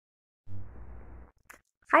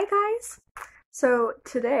Hi guys! So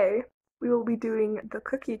today we will be doing the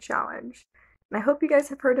cookie challenge. And I hope you guys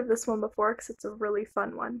have heard of this one before because it's a really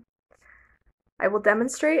fun one. I will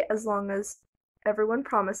demonstrate as long as everyone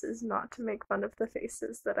promises not to make fun of the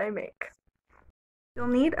faces that I make. You'll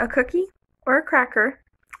need a cookie or a cracker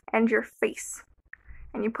and your face.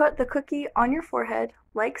 And you put the cookie on your forehead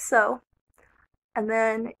like so. And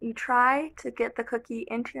then you try to get the cookie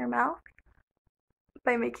into your mouth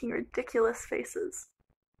by making ridiculous faces.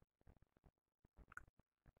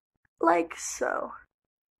 Like so.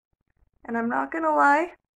 And I'm not gonna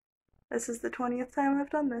lie, this is the 20th time I've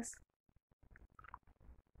done this.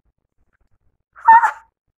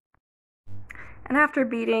 And after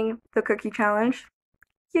beating the cookie challenge,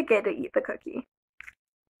 you get to eat the cookie.